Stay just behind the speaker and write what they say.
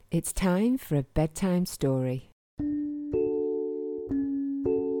It's time for a bedtime story.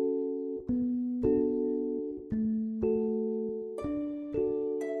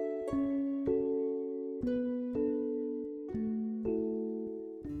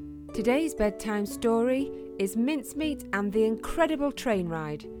 Today's bedtime story is Mincemeat and the Incredible Train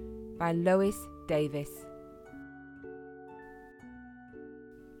Ride by Lois Davis.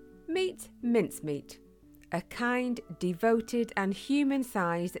 Meet Mincemeat, a kind, devoted and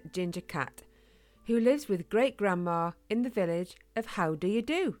human-sized ginger cat who lives with great-grandma in the village of How Do You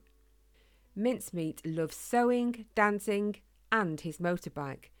Do. Mincemeat loves sewing, dancing and his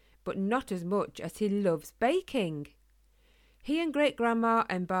motorbike, but not as much as he loves baking. He and great-grandma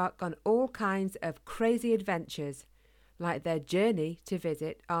embark on all kinds of crazy adventures, like their journey to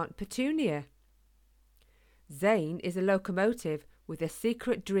visit Aunt Petunia. Zane is a locomotive with a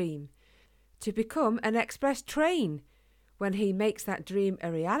secret dream to become an express train. When he makes that dream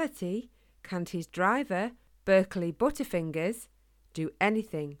a reality, can his driver, Berkeley Butterfingers, do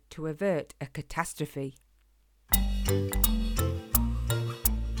anything to avert a catastrophe?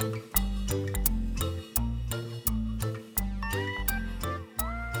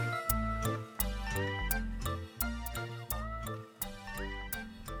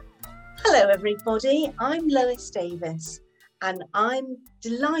 Hello everybody, I'm Lois Davis and I'm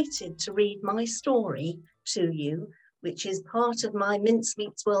delighted to read my story to you, which is part of my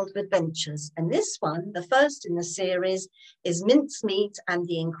Mincemeat's World of Adventures. And this one, the first in the series, is Mincemeat and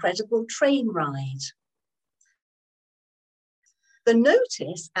the Incredible Train Ride. The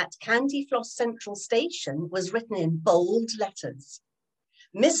notice at Candyfloss Central Station was written in bold letters.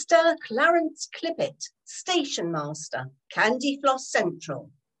 Mr. Clarence Clippet, Station Master, Candyfloss Central.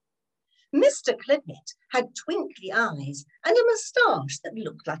 Mr. Clippet had twinkly eyes and a moustache that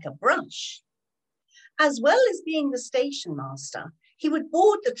looked like a brush. As well as being the station master, he would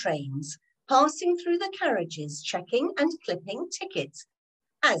board the trains, passing through the carriages, checking and clipping tickets,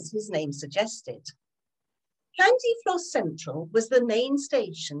 as his name suggested. Candyfloss Central was the main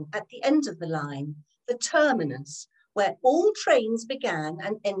station at the end of the line, the terminus, where all trains began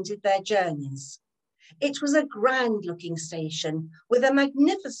and ended their journeys. It was a grand-looking station with a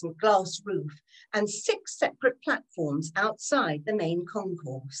magnificent glass roof and 6 separate platforms outside the main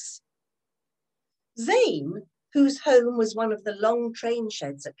concourse. Zane, whose home was one of the long train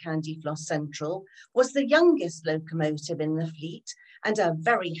sheds at Candyfloss Central, was the youngest locomotive in the fleet and a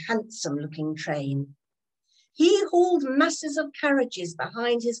very handsome-looking train. He hauled masses of carriages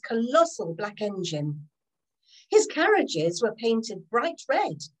behind his colossal black engine. His carriages were painted bright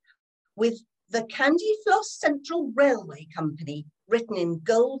red with the Candyfloss Central Railway Company written in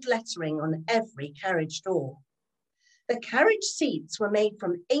gold lettering on every carriage door. The carriage seats were made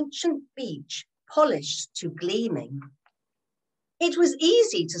from ancient beech, polished to gleaming. It was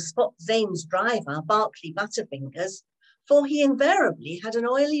easy to spot Zane's driver, Berkeley Butterfingers, for he invariably had an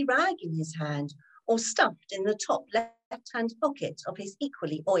oily rag in his hand or stuffed in the top left-hand pocket of his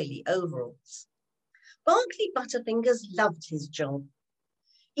equally oily overalls. Berkeley Butterfingers loved his job.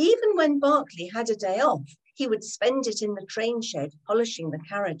 Even when Berkeley had a day off, he would spend it in the train shed polishing the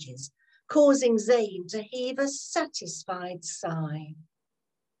carriages, causing Zane to heave a satisfied sigh.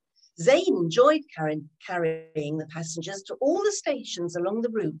 Zane enjoyed carrying the passengers to all the stations along the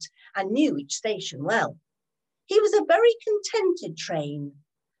route and knew each station well. He was a very contented train,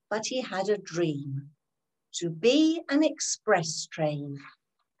 but he had a dream: to be an express train.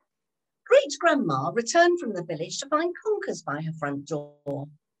 Great-grandma returned from the village to find conkers by her front door.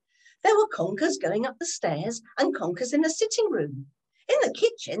 There were conkers going up the stairs and conkers in the sitting room. In the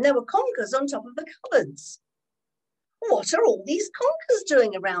kitchen, there were conkers on top of the cupboards. What are all these conkers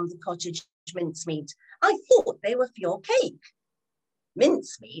doing around the cottage, Mincemeat? I thought they were for your cake.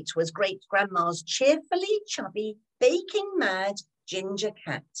 Mincemeat was great-grandma's cheerfully chubby, baking-mad ginger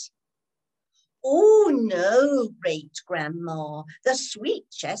cat. Oh no, great-grandma, the sweet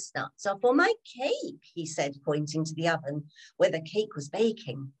chestnuts are for my cake, he said, pointing to the oven where the cake was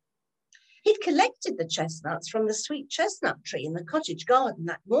baking. He'd collected the chestnuts from the sweet chestnut tree in the cottage garden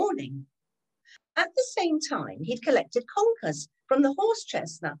that morning. At the same time, he'd collected conkers from the horse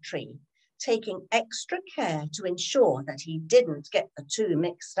chestnut tree, taking extra care to ensure that he didn't get the two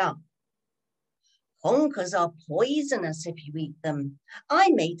mixed up. Conkers are poisonous if you eat them. I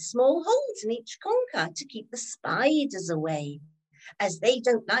made small holes in each conker to keep the spiders away, as they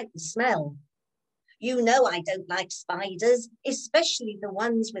don't like the smell. You know I don't like spiders, especially the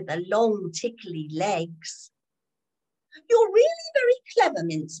ones with the long, tickly legs. You're really very clever,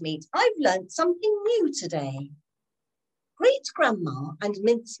 Mincemeat. I've learnt something new today. Great-grandma and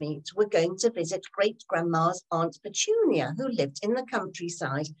Mincemeat were going to visit great-grandma's Aunt Petunia, who lived in the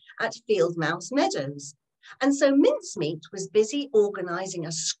countryside at Fieldmouse Meadows. And so Mincemeat was busy organising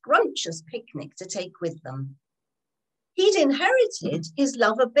a scrumptious picnic to take with them. He'd inherited his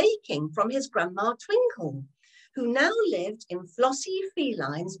love of baking from his grandma Twinkle, who now lived in Flossie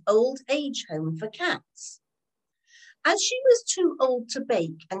Feline's old age home for cats. As she was too old to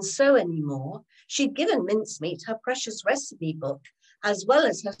bake and sew anymore, she'd given Mincemeat her precious recipe book, as well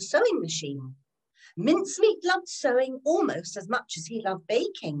as her sewing machine. Mincemeat loved sewing almost as much as he loved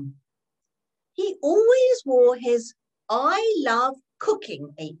baking. He always wore his "I love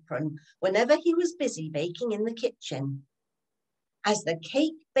cooking" apron whenever he was busy baking in the kitchen. As the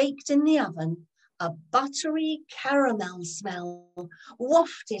cake baked in the oven, a buttery caramel smell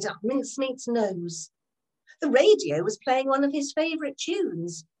wafted up Mincemeat's nose. The radio was playing one of his favourite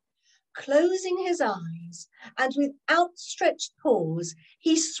tunes. Closing his eyes and with outstretched paws,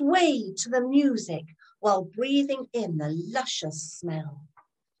 he swayed to the music while breathing in the luscious smell.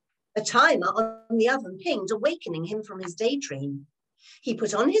 The timer on the oven pinged, awakening him from his daydream. He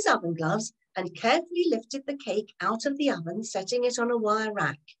put on his oven gloves and carefully lifted the cake out of the oven, setting it on a wire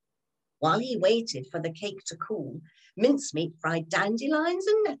rack. While he waited for the cake to cool, Mincemeat fried dandelions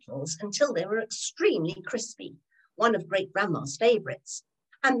and nettles until they were extremely crispy, one of Great-grandma's favourites,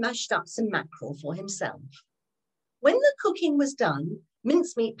 and mashed up some mackerel for himself. When the cooking was done,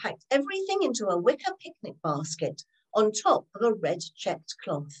 Mincemeat packed everything into a wicker picnic basket on top of a red checked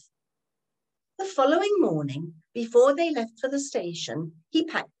cloth. The following morning, before they left for the station, he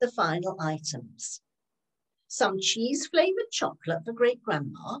packed the final items. Some cheese-flavoured chocolate for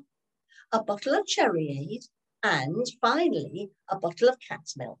Great-grandma, a bottle of Cherryade, and finally, a bottle of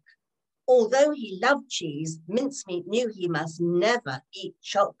cat's milk. Although he loved cheese, Mincemeat knew he must never eat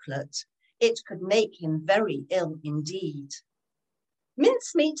chocolate. It could make him very ill indeed.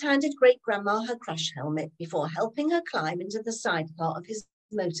 Mincemeat handed Great-grandma her crush helmet before helping her climb into the sidecar of his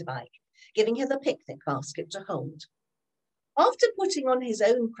motorbike, giving her the picnic basket to hold. After putting on his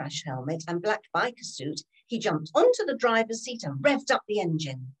own crush helmet and black biker suit, he jumped onto the driver's seat and revved up the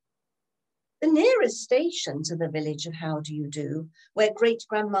engine. The nearest station to the village of How Do You Do, where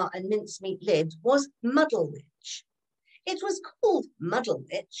Great-grandma and Mincemeat lived, was Muddlewich. It was called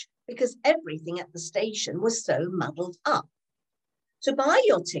Muddlewich because everything at the station was so muddled up. To buy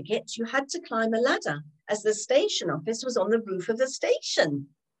your ticket, you had to climb a ladder, as the station office was on the roof of the station.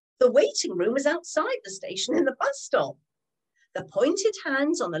 The waiting room was outside the station in the bus stop. The pointed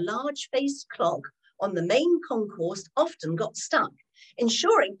hands on the large-faced clock on the main concourse often got stuck,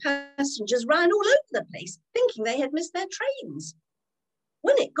 ensuring passengers ran all over the place, thinking they had missed their trains.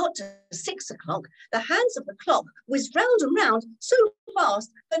 When it got to 6 o'clock, the hands of the clock whizzed round and round so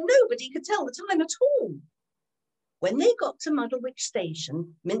fast that nobody could tell the time at all. When they got to Muddlewich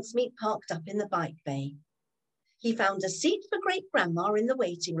Station, Mincemeat parked up in the bike bay. He found a seat for Great-grandma in the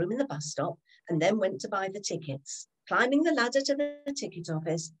waiting room in the bus stop and then went to buy the tickets, climbing the ladder to the ticket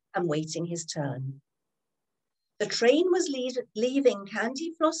office and waiting his turn. The train was leaving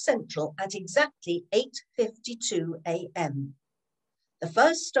Candyfloss Central at exactly 8:52 a.m. The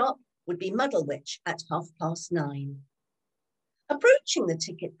first stop would be Muddlewich at 9:30. Approaching the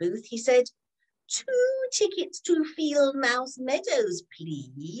ticket booth, he said, "2 tickets to Fieldmouse Meadows,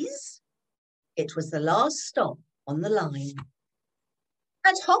 please." It was the last stop on the line.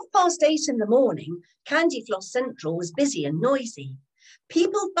 At 8:30 in the morning, Candyfloss Central was busy and noisy.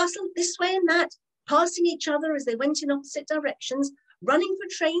 People bustled this way and that, passing each other as they went in opposite directions, running for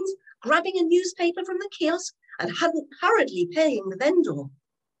trains, grabbing a newspaper from the kiosk, and hurriedly paying the vendor.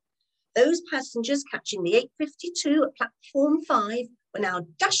 Those passengers catching the 8:52 at platform 5 were now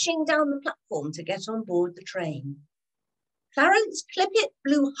dashing down the platform to get on board the train. Clarence Clippet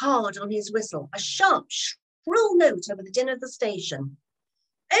blew hard on his whistle, a sharp, shrill note over the din of the station.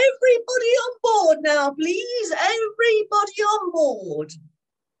 "Everybody on board now, please, everybody on board."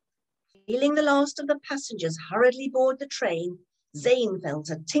 Feeling the last of the passengers hurriedly board the train, Zane felt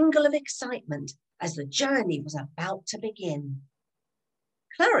a tingle of excitement as the journey was about to begin.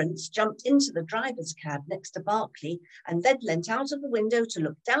 Clarence jumped into the driver's cab next to Barclay and then leant out of the window to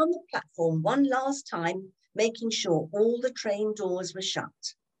look down the platform one last time, making sure all the train doors were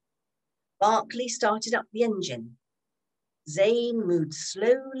shut. Barclay started up the engine. Zane moved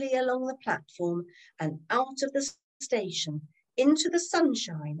slowly along the platform and out of the station into the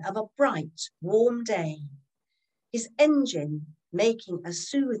sunshine of a bright, warm day, his engine making a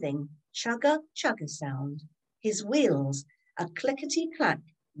soothing chugga-chugga sound, his wheels a clickety-clack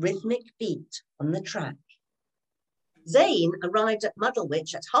rhythmic beat on the track. Zane arrived at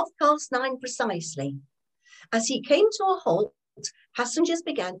Muddlewich at 9:30 precisely. As he came to a halt, passengers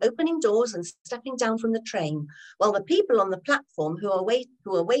began opening doors and stepping down from the train, while the people on the platform who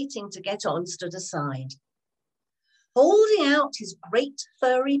were waiting to get on stood aside. Holding out his great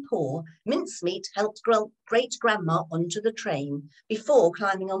furry paw, Mincemeat helped Great-Grandma onto the train before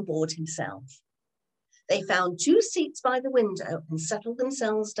climbing on board himself. They found 2 seats by the window and settled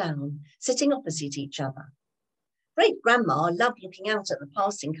themselves down, sitting opposite each other. Great-Grandma loved looking out at the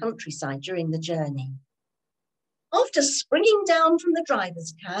passing countryside during the journey. After springing down from the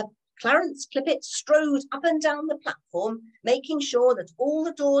driver's cab, Clarence Clippet strode up and down the platform, making sure that all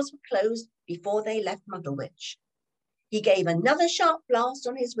the doors were closed before they left Muddlewich. He gave another sharp blast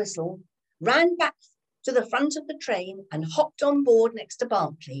on his whistle, ran back to the front of the train and hopped on board next to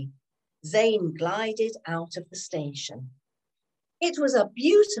Barclay. Zane glided out of the station. It was a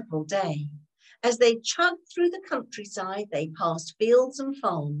beautiful day. As they chugged through the countryside, they passed fields and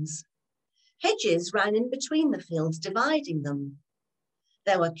farms. Hedges ran in between the fields, dividing them.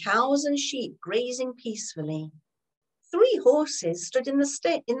 There were cows and sheep grazing peacefully. 3 horses stood in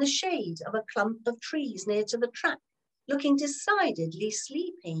the shade of a clump of trees near to the track, looking decidedly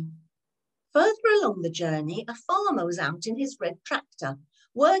sleepy. Further along the journey, a farmer was out in his red tractor,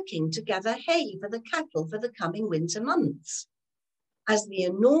 working to gather hay for the cattle for the coming winter months. As the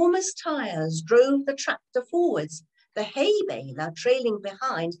enormous tyres drove the tractor forwards, the hay baler trailing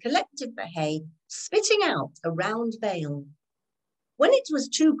behind collected the hay, spitting out a round bale. When it was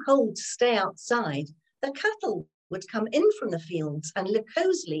too cold to stay outside, the cattle would come in from the fields and live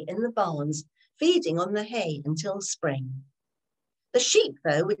cosily in the barns, feeding on the hay until spring. The sheep,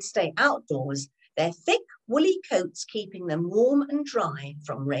 though, would stay outdoors, their thick, woolly coats keeping them warm and dry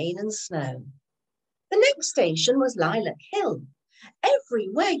from rain and snow. The next station was Lilac Hill.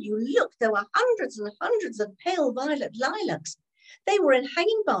 Everywhere you looked, there were hundreds and hundreds of pale violet lilacs. They were in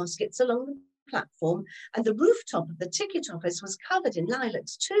hanging baskets along the platform, and the rooftop of the ticket office was covered in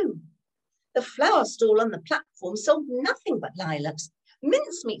lilacs too. The flower stall on the platform sold nothing but lilacs.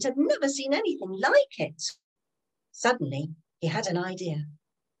 Mincemeat had never seen anything like it. Suddenly, he had an idea.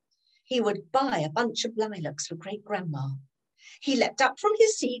 He would buy a bunch of lilacs for Great-Grandma. He leapt up from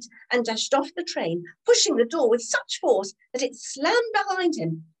his seat and dashed off the train, pushing the door with such force that it slammed behind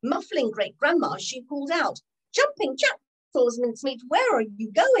him, muffling Great-Grandma as she called out, "Jumping Jack Claus, Mincemeat, where are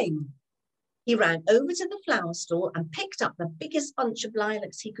you going?" He ran over to the flower stall and picked up the biggest bunch of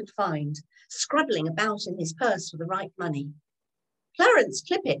lilacs he could find, scrabbling about in his purse for the right money. Clarence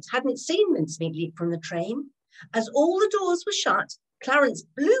Clippet hadn't seen Mincemeat leap from the train. As all the doors were shut, Clarence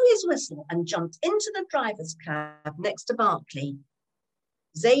blew his whistle and jumped into the driver's cab next to Barclay.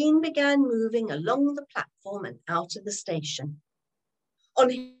 Zane began moving along the platform and out of the station. On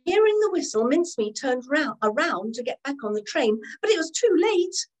hearing the whistle, Mincemeat turned around to get back on the train, but it was too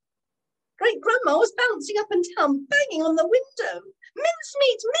late. Great-Grandma was bouncing up and down, banging on the window.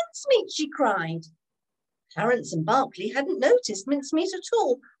 "Mincemeat, Mincemeat," she cried. Clarence and Barclay hadn't noticed Mincemeat at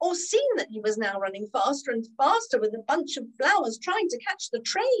all, or seen that he was now running faster and faster with a bunch of flowers trying to catch the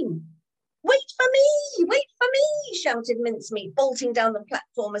train. "Wait for me, wait for me," shouted Mincemeat, bolting down the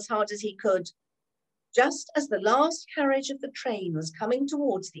platform as hard as he could. Just as the last carriage of the train was coming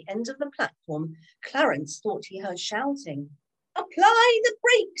towards the end of the platform, Clarence thought he heard shouting. "Apply the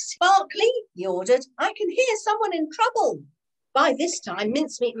brakes, Barclay," he ordered. "I can hear someone in trouble." By this time,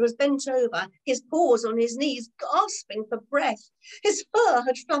 Mincemeat was bent over, his paws on his knees, gasping for breath. His fur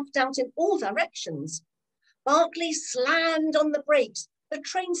had fluffed out in all directions. Barclay slammed on the brakes, the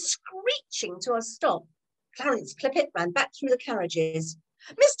train screeching to a stop. Clarence Clippet ran back through the carriages.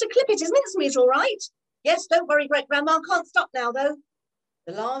 "Mr. Clippet, is Mincemeat all right?" "Yes, don't worry, Great-Grandma, can't stop now, though."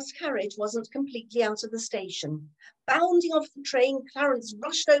 The last carriage wasn't completely out of the station. Bounding off the train, Clarence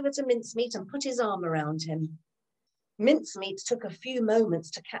rushed over to Mincemeat and put his arm around him. Mincemeat took a few moments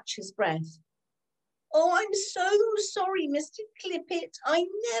to catch his breath. "Oh, I'm so sorry, Mr. Clippet. I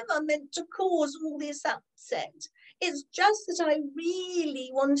never meant to cause all this upset. It's just that I really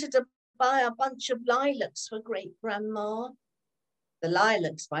wanted to buy a bunch of lilacs for Great-Grandma." The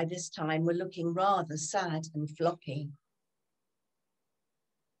lilacs by this time were looking rather sad and floppy.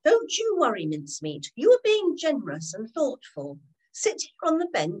 "Don't you worry, Mincemeat. You are being generous and thoughtful. Sit here on the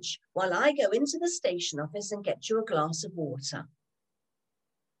bench while I go into the station office and get you a glass of water."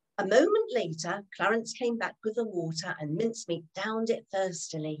 A moment later, Clarence came back with the water and Mincemeat downed it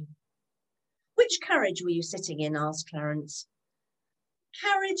thirstily. "Which carriage were you sitting in?" asked Clarence.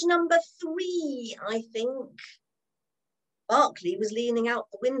 "Carriage number 3, I think." Barclay was leaning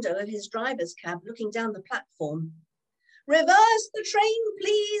out the window of his driver's cab, looking down the platform. "Reverse the train,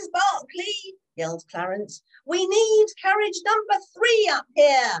 please, Barclay," yelled Clarence. "We need carriage number 3 up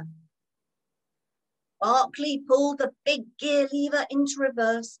here." Barclay pulled the big gear lever into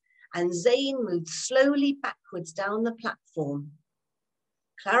reverse and Zane moved slowly backwards down the platform.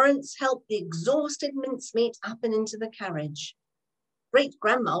 Clarence helped the exhausted mincemeat up and into the carriage.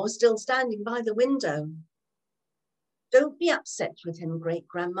 Great-grandma was still standing by the window. Don't be upset with him,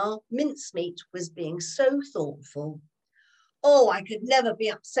 Great-grandma. Mincemeat was being so thoughtful. Oh, I could never be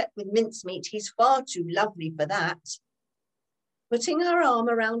upset with Mincemeat. He's far too lovely for that. Putting her arm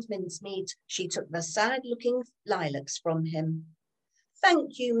around Mincemeat, she took the sad-looking lilacs from him.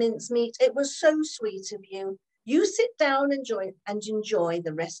 Thank you, Mincemeat. It was so sweet of you. You sit down and enjoy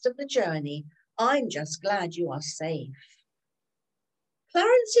the rest of the journey. I'm just glad you are safe.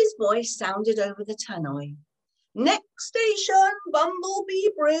 Clarence's voice sounded over the tannoy. Next station, Bumblebee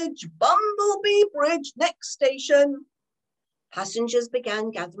Bridge, next station. Passengers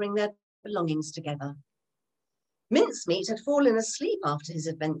began gathering their belongings together. Mincemeat had fallen asleep after his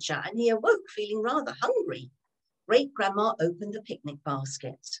adventure and he awoke feeling rather hungry. Great-grandma opened the picnic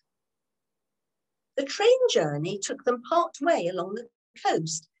basket. The train journey took them part way along the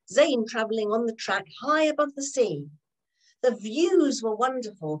coast, Zane travelling on the track high above the sea. The views were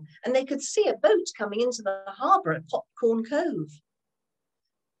wonderful and they could see a boat coming into the harbour at Popcorn Cove.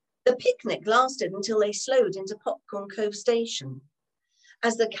 The picnic lasted until they slowed into Popcorn Cove station.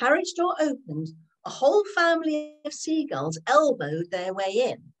 As the carriage door opened, a whole family of seagulls elbowed their way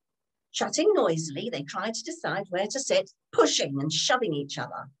in. Chatting noisily, they tried to decide where to sit, pushing and shoving each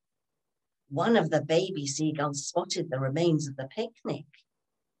other. One of the baby seagulls spotted the remains of the picnic.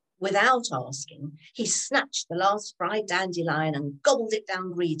 Without asking, he snatched the last fried dandelion and gobbled it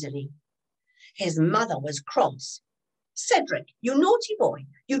down greedily. His mother was cross. Cedric, you naughty boy,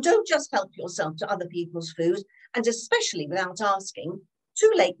 you don't just help yourself to other people's food, and especially without asking.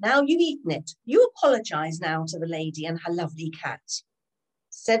 Too late now, you've eaten it. You apologise now to the lady and her lovely cat.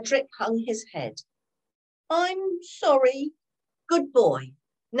 Cedric hung his head. I'm sorry. Good boy.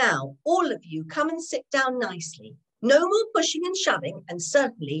 Now, all of you come and sit down nicely. No more pushing and shoving, and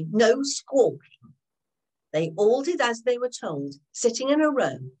certainly no squawking. They all did as they were told, sitting in a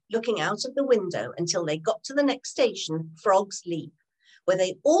row, looking out of the window until they got to the next station, Frog's Leap, where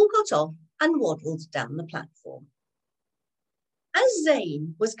they all got off and waddled down the platform. As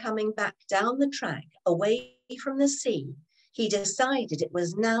Zane was coming back down the track, away from the sea, he decided it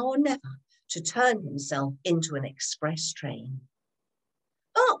was now or never to turn himself into an express train.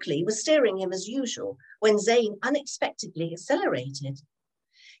 Barclay was steering him as usual when Zane unexpectedly accelerated.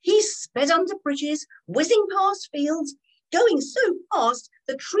 He sped under bridges, whizzing past fields, going so fast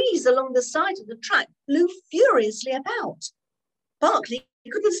the trees along the side of the track blew furiously about. Barclay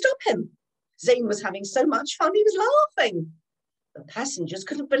couldn't stop him. Zane was having so much fun he was laughing. The passengers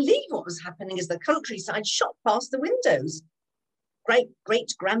couldn't believe what was happening as the countryside shot past the windows.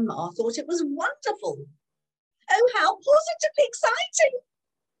 Great-grandma thought it was wonderful. Oh, how positively exciting!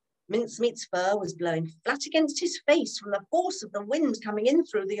 Mincemeat's fur was blowing flat against his face from the force of the wind coming in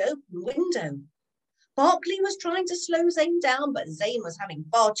through the open window. Barclay was trying to slow Zane down, but Zane was having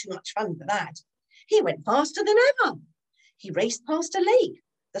far too much fun for that. He went faster than ever. He raced past a lake,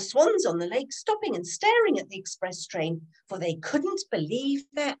 the swans on the lake stopping and staring at the express train, for they couldn't believe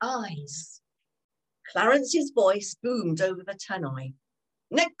their eyes. Clarence's voice boomed over the tannoy.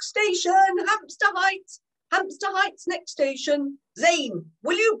 Next station, Hampstead Heights! Hampstead Heights, next station. Zane,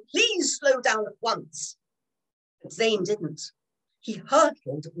 will you please slow down at once? But Zane didn't. He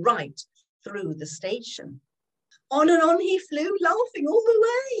hurtled right through the station. On and on he flew, laughing all the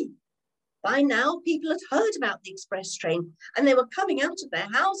way. By now, people had heard about the express train and they were coming out of their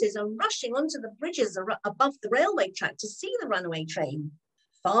houses and rushing onto the bridges above the railway track to see the runaway train.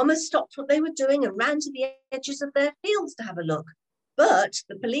 Farmers stopped what they were doing and ran to the edges of their fields to have a look. But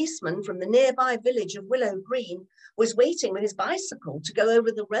the policeman from the nearby village of Willow Green was waiting with his bicycle to go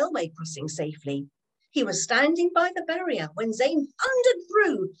over the railway crossing safely. He was standing by the barrier when Zane thundered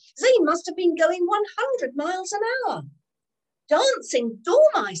through. Zane must have been going 100 miles an hour. Dancing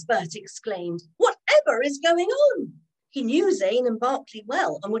dormice, Bert exclaimed. Whatever is going on? He knew Zane and Barclay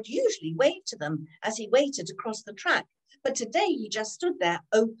well and would usually wave to them as he waited to cross the track, but today he just stood there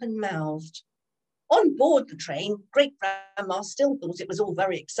open-mouthed. On board the train, Great-grandma still thought it was all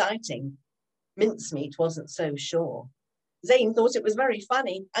very exciting. Mincemeat wasn't so sure. Zane thought it was very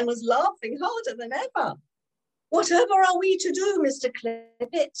funny and was laughing harder than ever. Whatever are we to do, Mr.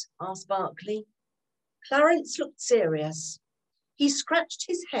 Clippet? Asked Barclay. Clarence looked serious. He scratched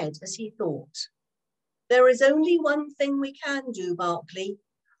his head as he thought. There is only one thing we can do, Barclay.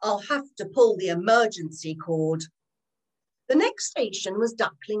 I'll have to pull the emergency cord. The next station was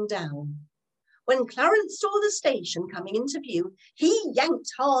Duckling Down. When Clarence saw the station coming into view, he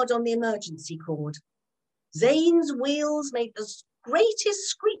yanked hard on the emergency cord. Zane's wheels made the greatest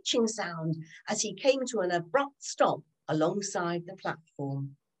screeching sound as he came to an abrupt stop alongside the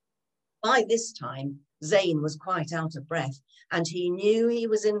platform. By this time, Zane was quite out of breath and he knew he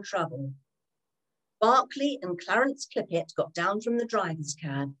was in trouble. Barclay and Clarence Clippet got down from the driver's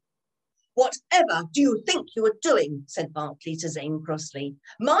cab. "Whatever do you think you are doing?" said Barclay to Zane crossly.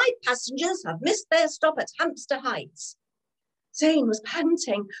 "My passengers have missed their stop at Hampstead Heights." Zane was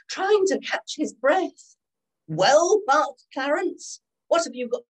panting, trying to catch his breath. "Well," barked Clarence, "what have you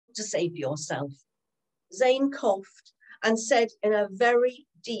got to say for yourself?" Zane coughed and said in a very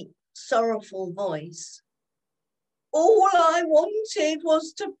deep, sorrowful voice, "All I wanted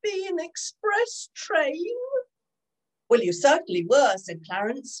was to be an express train." "Well, you certainly were," said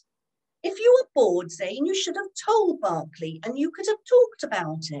Clarence. "If you were bored, Zane, you should have told Barclay and you could have talked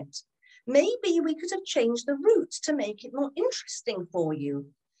about it. Maybe we could have changed the route to make it more interesting for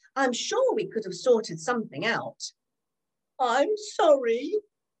you. I'm sure we could have sorted something out." "I'm sorry,"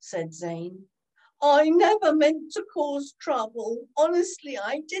 said Zane. "I never meant to cause trouble. Honestly,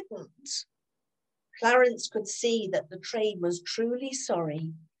 I didn't." Clarence could see that the train was truly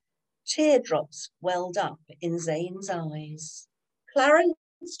sorry. Teardrops welled up in Zane's eyes. Clarence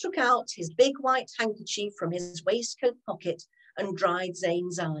took out his big white handkerchief from his waistcoat pocket and dried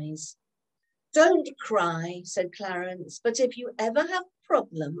Zane's eyes. "Don't cry," said Clarence, "but if you ever have a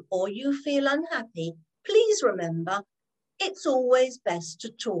problem or you feel unhappy, please remember, it's always best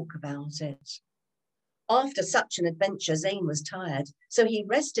to talk about it." After such an adventure, Zane was tired, so he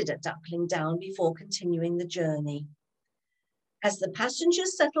rested at Duckling Down before continuing the journey. As the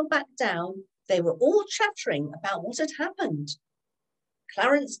passengers settled back down, they were all chattering about what had happened.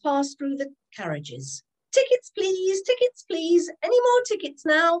 Clarence passed through the carriages. "Tickets, please, tickets, please. Any more tickets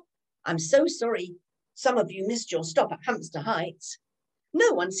now? I'm so sorry some of you missed your stop at Hampstead Heights."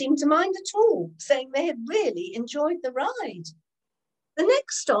 No one seemed to mind at all, saying they had really enjoyed the ride. The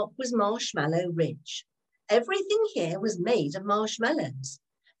next stop was Marshmallow Ridge. Everything here was made of marshmallows.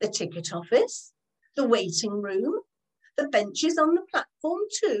 The ticket office, the waiting room, the benches on the platform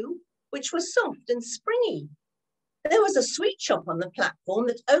too, which were soft and springy. There was a sweet shop on the platform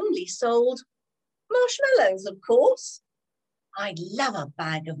that only sold marshmallows, of course. "I'd love a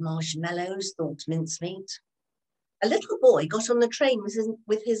bag of marshmallows," thought Mincemeat. A little boy got on the train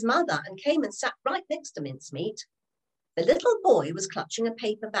with his mother and came and sat right next to Mincemeat. The little boy was clutching a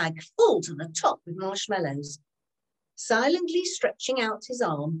paper bag full to the top with marshmallows. Silently stretching out his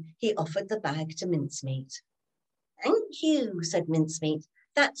arm, he offered the bag to Mincemeat. "Thank you," said Mincemeat.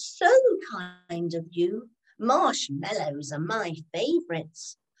 "That's so kind of you. Marshmallows are my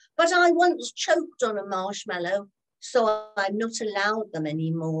favourites. But I once choked on a marshmallow, so I'm not allowed them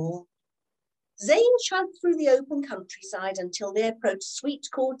anymore." Zane chugged through the open countryside until they approached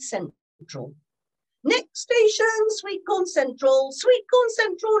Sweetcorn Central. "Next station, Sweetcorn Central, Sweetcorn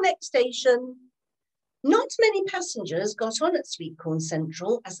Central, next station." Not many passengers got on at Sweetcorn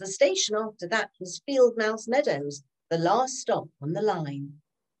Central, as the station after that was Fieldmouse Meadows, the last stop on the line.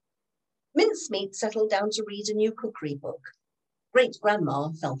 Mincemeat settled down to read a new cookery book.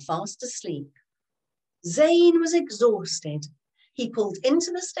 Great-grandma fell fast asleep. Zane was exhausted. He pulled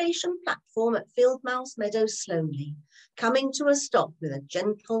into the station platform at Fieldmouse Meadows slowly, coming to a stop with a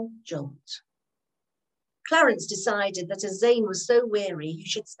gentle jolt. Clarence decided that as Zane was so weary, he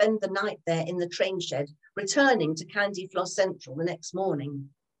should spend the night there in the train shed, returning to Candyfloss Central the next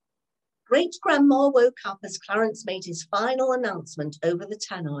morning. Great-grandma woke up as Clarence made his final announcement over the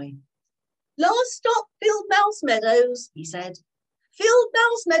tannoy. "Last stop, Fieldmouse Meadows," he said.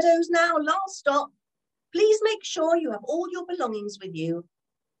 "Fieldmouse Meadows now, last stop. Please make sure you have all your belongings with you.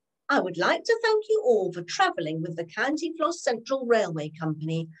 I would like to thank you all for travelling with the Candyfloss Central Railway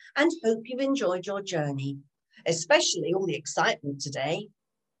Company and hope you've enjoyed your journey, especially all the excitement today."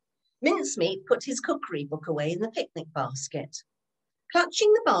 Mincemeat put his cookery book away in the picnic basket.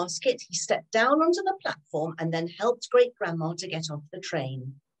 Clutching the basket, he stepped down onto the platform and then helped Great-grandma to get off the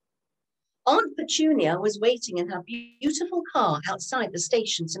train. Aunt Petunia was waiting in her beautiful car outside the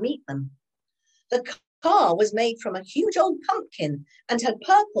station to meet them. The car was made from a huge old pumpkin and had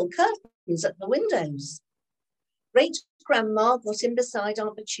purple curtains at the windows. Great-grandma got in beside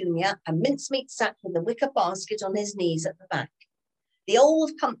Aunt Petunia and Mincemeat sat with the wicker basket on his knees at the back. The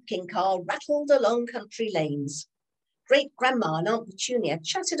old pumpkin car rattled along country lanes. Great-grandma and Aunt Petunia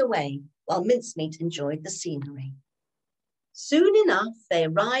chatted away while Mincemeat enjoyed the scenery. Soon enough, they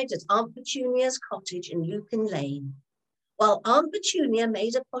arrived at Aunt Petunia's cottage in Lupin Lane. While Aunt Petunia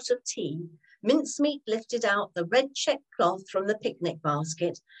made a pot of tea, Mincemeat lifted out the red check cloth from the picnic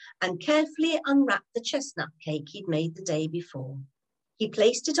basket and carefully unwrapped the chestnut cake he'd made the day before. He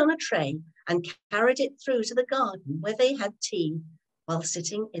placed it on a tray and carried it through to the garden where they had tea while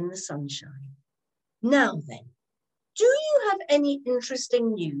sitting in the sunshine. Now then, do you have any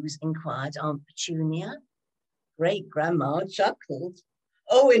interesting news? Inquired Aunt Petunia. Great-grandma chuckled.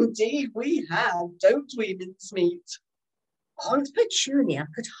 Oh, indeed we have, don't we, Mincemeat? Aunt Petunia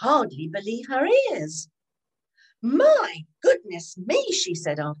could hardly believe her ears. My goodness me, she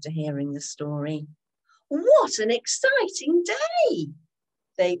said after hearing the story. What an exciting day!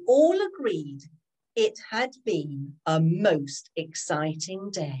 They all agreed it had been a most exciting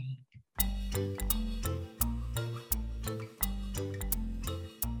day.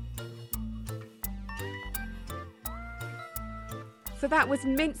 So that was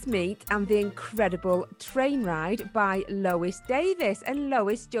Mincemeat and the Incredible Train Ride by Lois Davis. And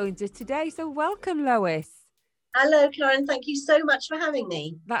Lois joins us today. So welcome, Lois. Hello, Karen. Thank you so much for having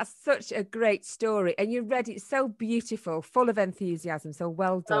me. That's such a great story. And you read it so beautiful, full of enthusiasm. So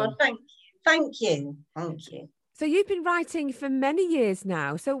well done. Oh, thank you. Thank you. Thank you. So you've been writing for many years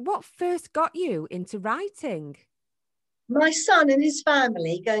now. So what first got you into writing? My son and his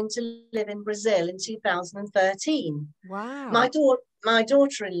family going to live in Brazil in 2013. Wow. My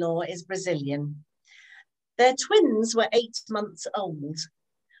daughter-in-law is Brazilian. Their twins were 8 months old.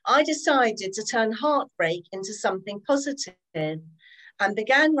 I decided to turn heartbreak into something positive and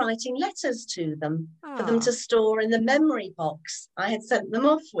began writing letters to them for them to store in the memory box I had sent them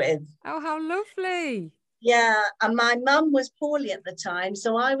off with. Oh, how lovely. Yeah, and my mum was poorly at the time,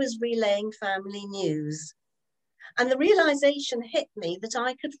 so I was relaying family news. And the realization hit me that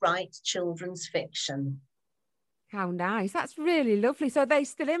I could write children's fiction. How nice. That's really lovely. So they're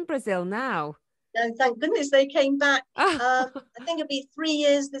still in Brazil now? No, thank goodness they came back. I think it'll be 3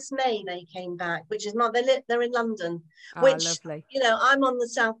 years this May they came back, which is not, they're in London, which, lovely. You know, I'm on the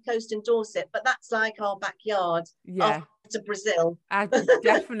south coast in Dorset, but that's like our backyard. Yeah. To Brazil.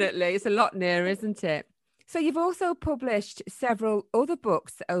 Definitely. It's a lot nearer, isn't it? So you've also published several other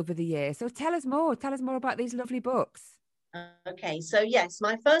books over the years. So tell us more. Tell us more about these lovely books. Okay, so yes,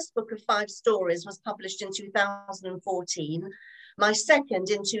 my first book of 5 stories was published in 2014, my second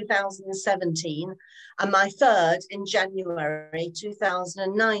in 2017, and my third in January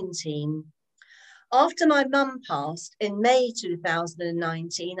 2019. After my mum passed in May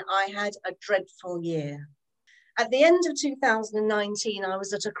 2019, I had a dreadful year. At the end of 2019, I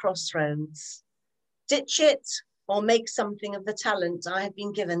was at a crossroads. Ditch it or make something of the talent I had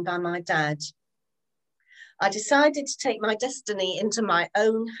been given by my dad. I decided to take my destiny into my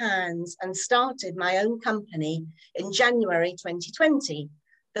own hands and started my own company in January 2020,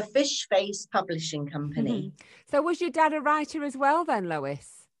 the Fish Face Publishing Company. So was your dad a writer as well then,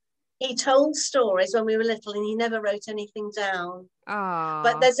 Lois? He told stories when we were little and he never wrote anything down.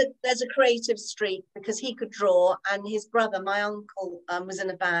 But there's a creative streak because he could draw, and his brother, my uncle, was in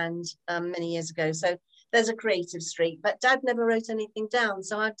a band many years ago. So there's a creative streak, but Dad never wrote anything down,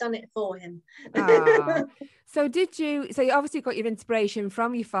 so I've done it for him. So you obviously got your inspiration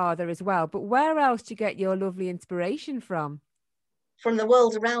from your father as well, but where else do you get your lovely inspiration from? From the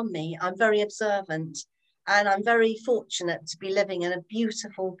world around me. I'm very observant, and I'm very fortunate to be living in a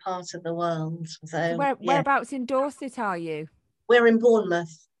beautiful part of the world. So whereabouts in Dorset are you? We're in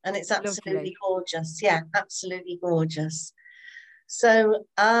Bournemouth, and it's absolutely lovely. Gorgeous. Yeah, absolutely gorgeous. So,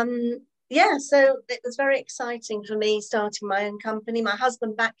 so it was very exciting for me starting my own company. My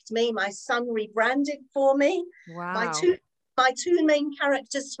husband backed me. My son rebranded for me. Wow. My two main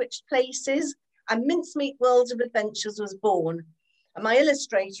characters switched places, and Mincemeat World of Adventures was born. And my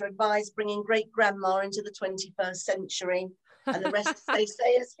illustrator advised bringing great-grandma into the 21st century, and the rest, as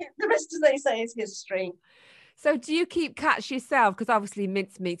they say, is history. So do you keep cats yourself? Because obviously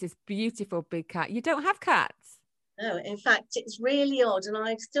Mincemeat is a beautiful big cat. You don't have cats? No, in fact, it's really odd, and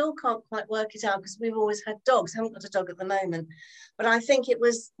I still can't quite work it out because we've always had dogs. I haven't got a dog at the moment, but I think it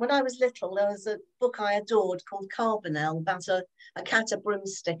was when I was little, there was a book I adored called Carbonell about a cat, a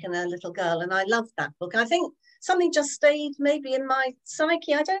broomstick, and a little girl, and I loved that book. I think something just stayed maybe in my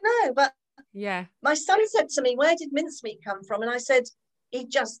psyche, I don't know, but yeah. My son said to me, where did Mincemeat come from? And I said, he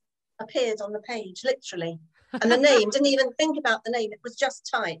just appeared on the page, literally. And the name, didn't even think about the name, it was just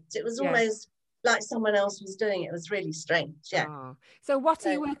typed. It was almost like someone else was doing it. It was really strange. Yeah. Oh. So what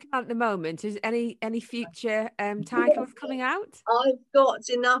are you working on at the moment? Is any future titles coming out? I've got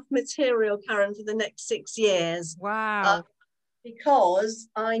enough material, Karen, for the next 6 years. Wow. Because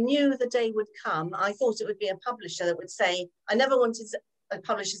I knew the day would come. I thought it would be a publisher that would say, I never wanted a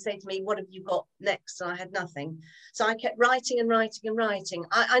publisher to say to me, what have you got next? And I had nothing. So I kept writing and writing and writing.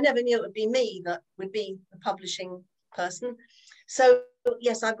 I never knew it would be me that would be the publishing person. So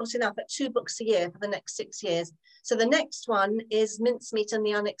yes, I've got enough at 2 books a year for the next 6 years. So the next one is Mincemeat and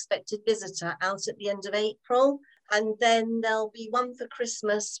the Unexpected Visitor, out at the end of April. And then there'll be one for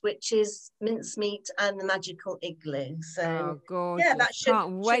Christmas, which is Mincemeat and the Magical Igloo. So gorgeous. yeah, that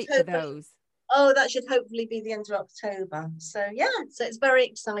Can't wait for those. Oh, that should hopefully be the end of October. So yeah, so it's very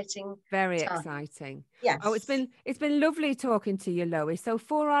exciting. Very exciting. Yes. Oh, it's been lovely talking to you, Lois. So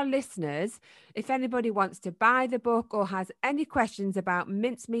for our listeners, if anybody wants to buy the book or has any questions about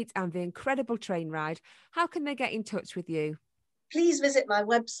Mincemeat and the incredible train ride, how can they get in touch with you? Please visit my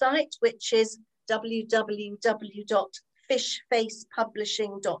website, which is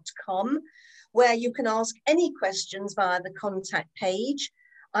www.fishfacepublishing.com, where you can ask any questions via the contact page.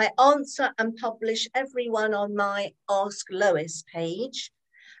 I answer and publish everyone on my Ask Lois page,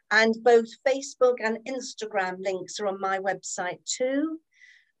 and both Facebook and Instagram links are on my website too.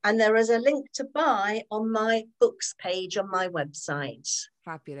 And there is a link to buy on my books page on my website.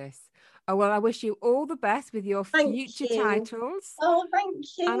 Fabulous. Oh, well, I wish you all the best with your future titles. Oh, thank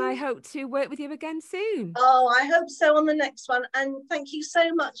you. And I hope to work with you again soon. Oh, I hope so on the next one. And thank you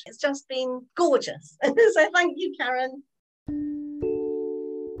so much. It's just been gorgeous. So thank you, Karen.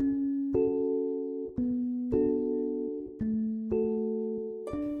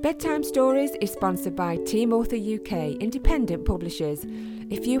 Bedtime Stories is sponsored by Team Author UK, independent publishers.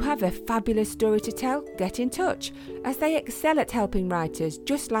 If you have a fabulous story to tell, get in touch, as they excel at helping writers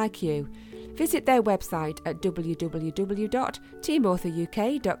just like you. Visit their website at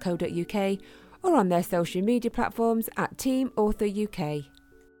www.teamauthoruk.co.uk or on their social media platforms at Team Author UK.